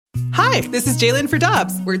Hi, this is Jalen for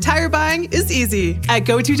Dobbs, where tire buying is easy. At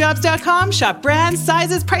GoToDobbs.com, shop brands,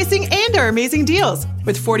 sizes, pricing, and our amazing deals.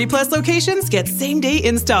 With 40-plus locations, get same-day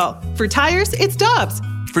install. For tires, it's Dobbs.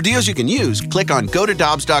 For deals you can use, click on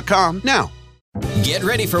GoToDobbs.com now. Get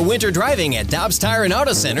ready for winter driving at Dobbs Tire and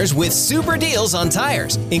Auto Centers with super deals on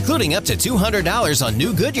tires, including up to $200 on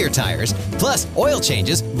new Goodyear tires, plus oil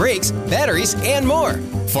changes, brakes, batteries, and more.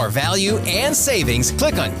 For value and savings,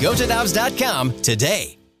 click on GoToDobbs.com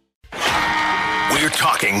today. We're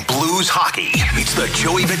talking Blues hockey. It's the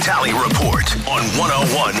Joey Vitale Report on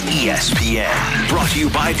 101 ESPN. Brought to you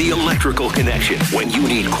by The Electrical Connection. When you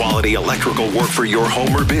need quality electrical work for your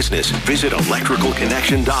home or business, visit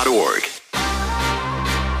electricalconnection.org.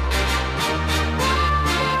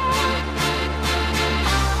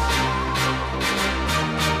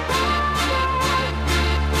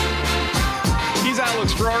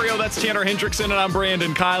 Ferrario, that's Tanner Hendrickson, and I'm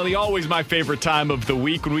Brandon Kiley. Always my favorite time of the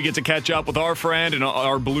week when we get to catch up with our friend and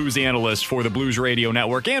our Blues analyst for the Blues Radio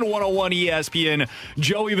Network and 101 ESPN,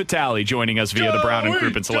 Joey Vitale, joining us via the Brown and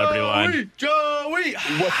Crouppen Celebrity Line. Joey!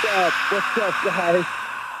 What's up? What's up, guys?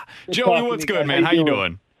 Joey, what's good, man? How you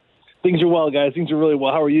doing? Things are well, guys. Things are really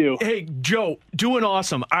well. How are you? Hey, Joe, doing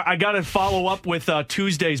awesome. I got to follow up with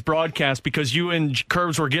Tuesday's broadcast because you and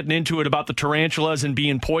Curbs were getting into it about the tarantulas and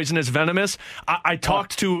being poisonous, venomous. I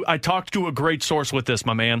talked to a great source with this,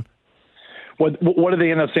 my man. What did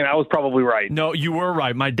they end up saying? I was probably right. No, you were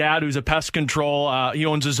right. My dad, who's a pest control, he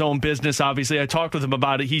owns his own business, obviously. I talked with him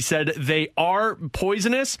about it. He said they are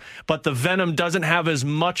poisonous, but the venom doesn't have as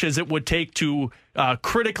much as it would take to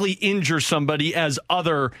critically injure somebody as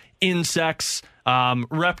other insects,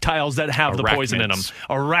 reptiles that have the poison in them.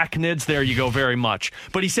 Arachnids, there you go, very much.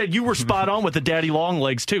 But he said you were spot on with the daddy long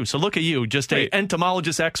legs, too. So look at you, just an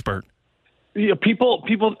entomologist expert. Yeah, people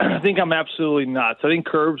think I'm absolutely nuts. I think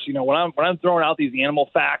Curbs, when I'm throwing out these animal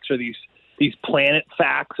facts or these planet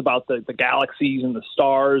facts about the galaxies and the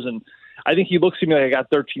stars, and I think he looks at me like I got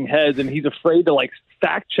 13 heads, and he's afraid to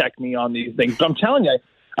fact check me on these things. But I'm telling you,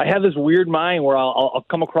 I have this weird mind where I'll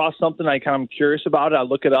come across something, I kind of am curious about it, I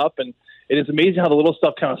look it up, and it is amazing how the little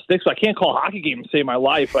stuff kind of sticks. So I can't call a hockey game and save my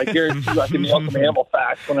life, but I guarantee you I can nail some animal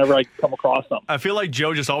facts whenever I come across them. I feel like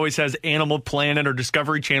Joe just always has Animal Planet or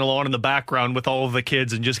Discovery Channel on in the background with all of the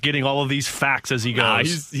kids and just getting all of these facts as he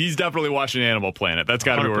goes. He's definitely watching Animal Planet. That's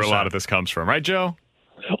got to be where a lot of this comes from, right, Joe?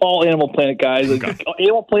 All Animal Planet guys, Okay.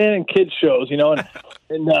 Animal Planet and kids shows, and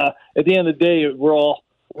at the end of the day, we're all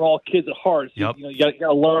kids at heart. So, yep. You got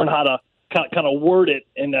to learn how to kind of word it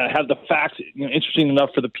and have the facts interesting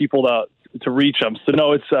enough for the people to reach them. So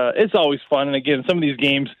no, it's always fun. And again, some of these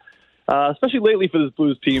games, especially lately for this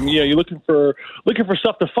Blues team, you're looking for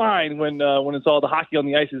stuff to find when it's all the hockey on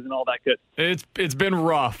the ice isn't all that good. It's been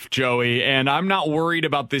rough, Joey, and I'm not worried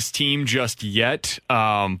about this team just yet.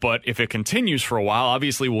 But if it continues for a while,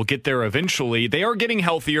 obviously we'll get there eventually. They are getting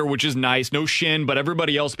healthier, which is nice. No shin, but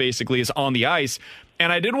everybody else basically is on the ice.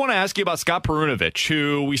 And I did want to ask you about Scott Perunovich,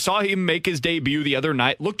 who we saw him make his debut the other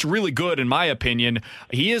night. Looked really good, in my opinion.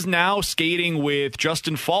 He is now skating with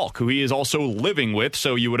Justin Falk, who he is also living with,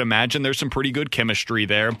 so you would imagine there's some pretty good chemistry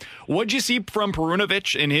there. What'd you see from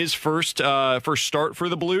Perunovich in his first start for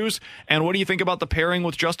the Blues? And what do you think about the pairing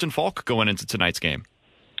with Justin Falk going into tonight's game?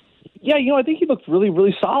 Yeah, I think he looked really,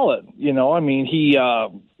 really solid. I mean, he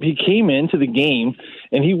came into the game,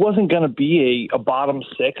 and he wasn't going to be a bottom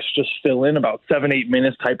six, just fill in about 7-8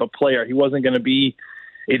 minutes type of player. He wasn't going to be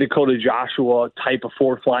a Dakota Joshua type of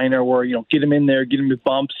fourth liner where, get him in there, get him his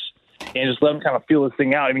bumps, and just let him kind of feel this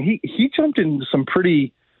thing out. I mean, he jumped into some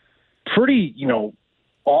pretty,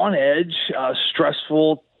 on edge,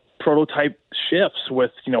 stressful prototype shifts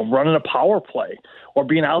with, running a power play or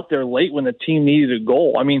being out there late when the team needed a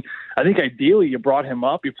goal. I mean, I think ideally you brought him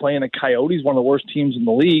up. You're playing the Coyotes, one of the worst teams in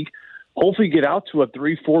the league. Hopefully get out to a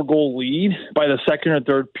 3-4 goal lead by the second or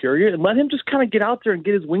third period and let him just kind of get out there and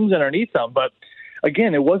get his wings underneath him. But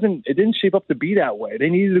again, it didn't shape up to be that way. They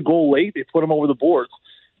needed a goal late. They put him over the boards.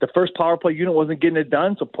 The first power play unit wasn't getting it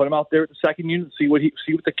done, so put him out there at the second unit and see what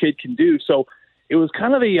the kid can do. So it was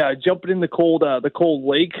kind of a jumping in the cold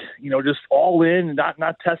lake, just all in and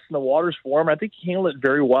not testing the waters for him. I think he handled it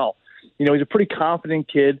very well. He's a pretty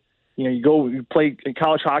confident kid. You play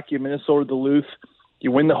college hockey in Minnesota Duluth,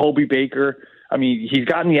 you win the Hobey Baker. I mean, he's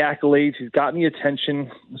gotten the accolades, he's gotten the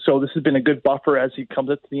attention. So this has been a good buffer as he comes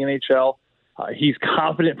up to the NHL. He's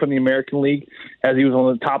confident from the American League as he was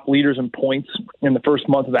one of the top leaders in points in the first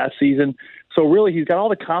month of that season. So really, he's got all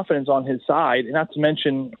the confidence on his side, and not to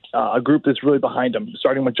mention a group that's really behind him,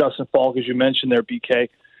 starting with Justin Falk, as you mentioned there, BK.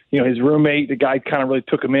 His roommate, the guy kind of really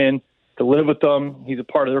took him in to live with them. He's a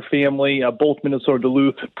part of their family, both Minnesota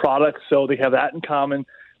Duluth products, so they have that in common.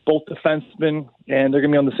 both defensemen, and they're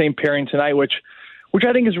going to be on the same pairing tonight, which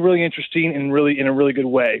I think is really interesting and really in a really good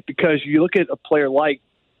way, because you look at a player like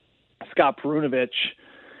Scott Perunovich.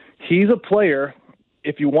 He's a player,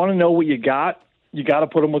 if you want to know what you got to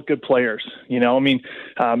put him with good players.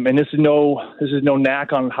 And this is no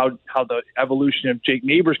knack on how the evolution of Jake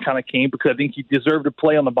Neighbors kind of came, because I think he deserved to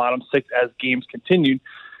play on the bottom six as games continued.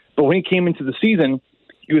 But when he came into the season,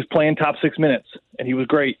 he was playing top 6 minutes, and he was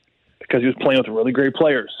great because he was playing with really great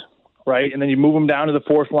players, right? And then you move him down to the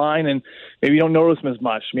fourth line, and maybe you don't notice him as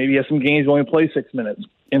much. Maybe he has some games he only plays 6 minutes.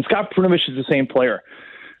 And Scott Perunovich is the same player.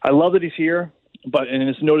 I love that he's here, and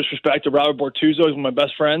it's no disrespect to Robert Bortuzzo. He's one of my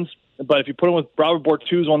best friends. But if you put him with Robert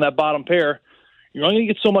Bortuzzo on that bottom pair, you're only going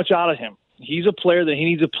to get so much out of him. He's a player that he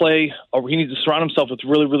needs to play, or he needs to surround himself with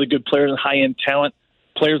really, really good players and high-end talent,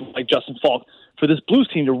 players like Justin Falk, for this Blues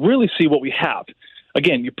team to really see what we have.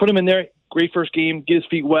 Again, you put him in there, great first game, get his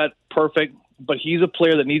feet wet, perfect. But he's a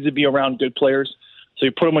player that needs to be around good players. So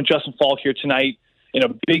you put him with Justin Falk here tonight in a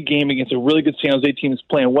big game against a really good San Jose team that's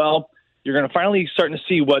playing well. You're going to finally starting to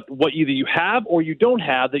see what either you have or you don't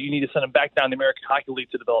have that you need to send them back down to the American Hockey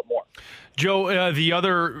League to develop more. Joe, the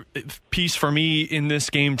other piece for me in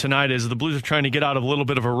this game tonight is the Blues are trying to get out of a little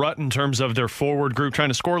bit of a rut in terms of their forward group, trying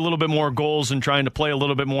to score a little bit more goals and trying to play a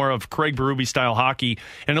little bit more of Craig Berube-style hockey.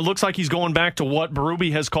 And it looks like he's going back to what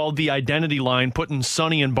Berube has called the identity line, putting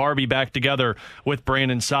Sonny and Barbie back together with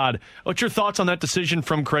Brandon Saad. What's your thoughts on that decision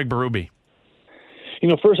from Craig Berube?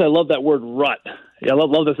 First, I love that word rut. Yeah, I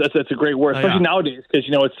love this. That's a great word, especially nowadays, because,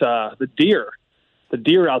 it's the deer. The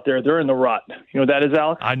deer out there, they're in the rut. You know what that is,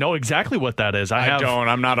 Alex? I know exactly what that is. I don't.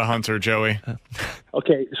 I'm not a hunter, Joey.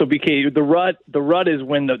 Okay, so BK, the rut is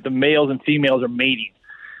when the males and females are mating.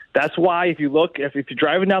 That's why if you're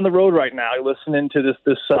driving down the road right now, you're listening to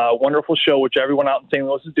this wonderful show, which everyone out in St.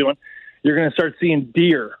 Louis is doing, you're going to start seeing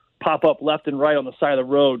deer pop up left and right on the side of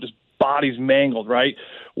the road, just bodies mangled, right?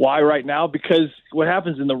 Why right now? Because what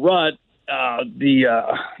happens in the rut,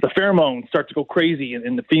 the pheromones start to go crazy,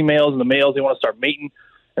 and the females and the males, they want to start mating,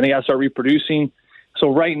 and they got to start reproducing. So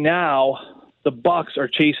right now, the bucks are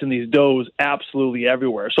chasing these does absolutely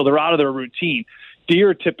everywhere. So they're out of their routine.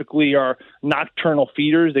 Deer typically are nocturnal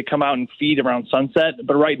feeders. They come out and feed around sunset,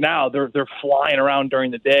 but right now they're flying around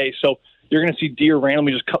during the day. So you're going to see deer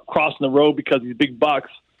randomly just crossing the road because these big bucks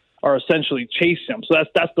are essentially chasing them. So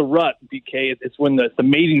that's the rut, BK. It's when the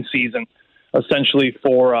mating season, essentially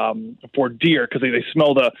for deer, because they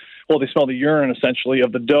smell the urine essentially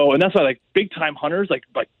of the doe, and that's why like big time hunters, like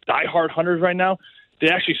diehard hunters right now, they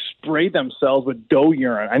actually spray themselves with doe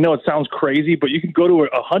urine. I know it sounds crazy, but you can go to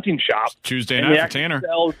a hunting shop Tuesday night for Tanner.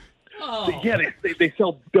 They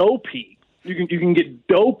sell doe pee. You can get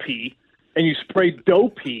doe pee, and you spray doe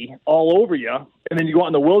pee all over you, and then you go out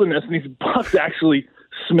in the wilderness, and these bucks actually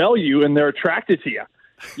smell you, and they're attracted to you.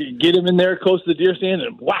 You get them in there close to the deer stand,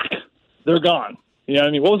 and whack, they're gone. You know what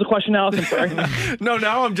I mean? What was the question, Alex? I'm sorry. No,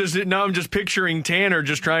 now I'm just picturing Tanner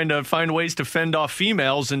just trying to find ways to fend off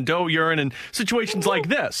females and doe urine and situations like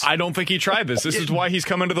this. I don't think he tried this. This is why he's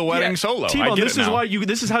coming to the wedding solo. T-Bone, this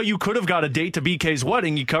is how you could have got a date to BK's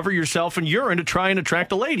wedding. You cover yourself in urine to try and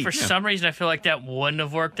attract a lady. For some reason, I feel like that wouldn't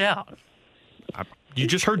have worked out. You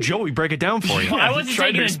just heard Joey break it down for you. I wasn't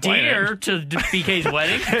taking a deer to BK's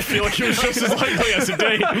wedding. I feel like it was just as likely as a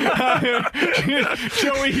date.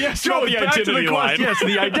 Joey, yes, Joey, the back to the identity line. Yes,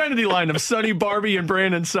 the identity line of Sonny, Barbie, and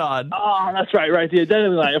Brandon Saad. Oh, that's right. The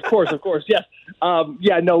identity line. Of course, yes.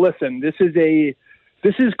 Listen, this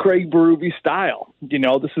is Craig Berube style.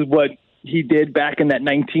 This is what he did back in that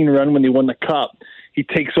 19 run when they won the Cup. He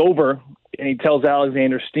takes over and he tells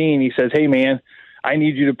Alexander Steen, he says, hey, man, I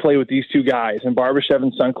need you to play with these two guys, and Barbashev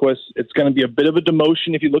and Sundqvist. It's going to be a bit of a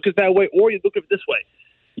demotion if you look at it that way, or you look at it this way.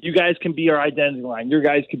 You guys can be our identity line. Your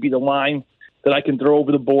guys could be the line that I can throw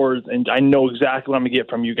over the boards, and I know exactly what I'm going to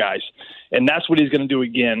get from you guys. And that's what he's going to do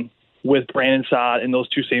again with Brandon Saad and those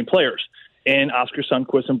two same players, and Oscar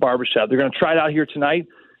Sundqvist and Barbashev. They're going to try it out here tonight,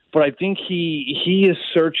 but I think he is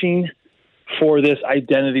searching for this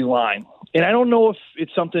identity line. And I don't know if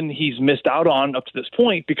it's something he's missed out on up to this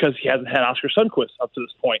point because he hasn't had Oscar Sundqvist up to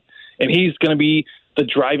this point. And he's going to be the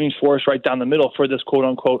driving force right down the middle for this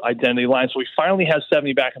quote-unquote identity line. So he finally has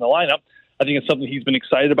 70 back in the lineup. I think it's something he's been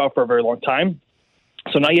excited about for a very long time.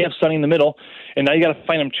 So now you have Sonny in the middle, and now you got to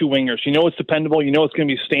find him two wingers. You know it's dependable. You know it's going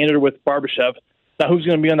to be standard with Barbashev. Now who's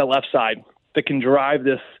going to be on that left side that can drive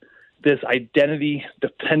this identity,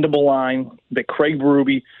 dependable line that Craig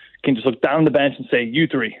Berube can just look down the bench and say, you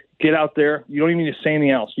three, get out there. You don't even need to say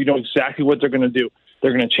anything else. You know exactly what they're going to do.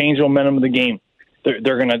 They're going to change the momentum of the game. They're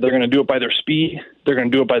going to do it by their speed. They're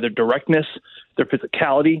going to do it by their directness, their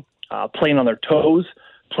physicality, playing on their toes,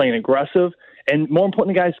 playing aggressive, And more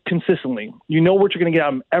importantly, guys, consistently. You know what you're going to get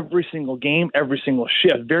out of them every single game, every single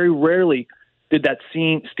shift. Very rarely did that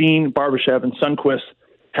Steen, Barbashev, and Sundqvist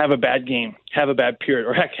have a bad game, have a bad period,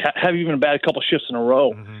 or heck, have even a bad couple shifts in a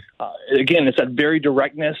row. Again, it's that very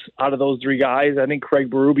directness out of those three guys. I think Craig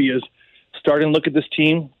Berube is starting to look at this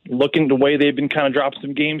team, looking at the way they've been kind of dropping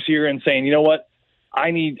some games here and saying, you know what,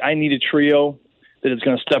 I need a trio that is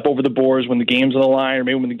going to step over the boards when the game's on the line, or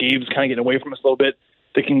maybe when the game's kind of getting away from us a little bit.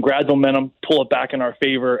 They can grab the momentum, pull it back in our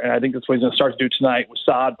favor, and I think that's what he's going to start to do tonight with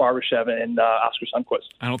Saad, Barbashev, and Oscar Sundqvist.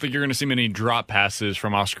 I don't think you're going to see many drop passes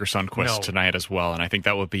from Oscar Sundqvist tonight as well, and I think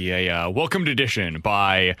that would be a welcomed addition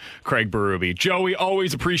by Craig Berube. Joey,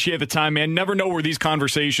 always appreciate the time, man. Never know where these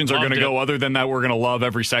conversations are going to go. Other than that, we're going to love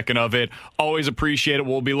every second of it. Always appreciate it.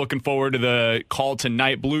 We'll be looking forward to the call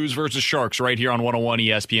tonight. Blues versus Sharks right here on 101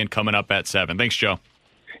 ESPN coming up at 7. Thanks, Joe.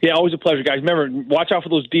 Yeah, always a pleasure, guys. Remember, watch out for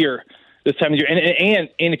those deer this time of year. And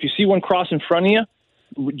if you see one cross in front of you,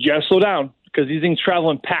 you got to slow down because these things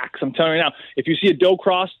travel in packs. I'm telling you now, if you see a doe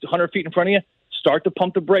cross 100 feet in front of you, start to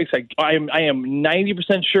pump the brakes. I am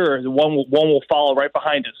 90% sure the one will follow right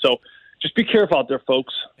behind it. So just be careful out there,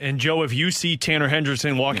 folks. And, Joe, if you see Tanner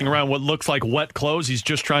Hendrickson walking around what looks like wet clothes, he's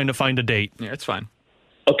just trying to find a date. Yeah, it's fine.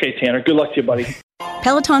 Okay, Tanner. Good luck to you, buddy.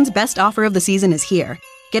 Peloton's best offer of the season is here.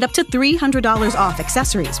 Get up to $300 off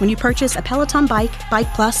accessories when you purchase a Peloton bike, Bike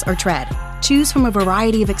Plus, or Tread. Choose from a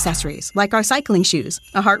variety of accessories like our cycling shoes,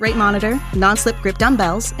 a heart rate monitor, non-slip grip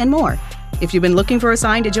dumbbells, and more. If you've been looking for a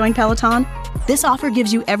sign to join Peloton, this offer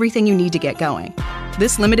gives you everything you need to get going.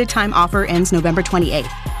 This limited time offer ends November 28th.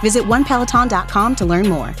 Visit onepeloton.com to learn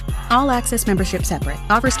more. All access membership separate.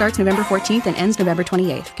 Offer starts November 14th and ends November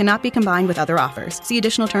 28th. Cannot be combined with other offers. See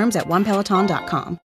additional terms at onepeloton.com.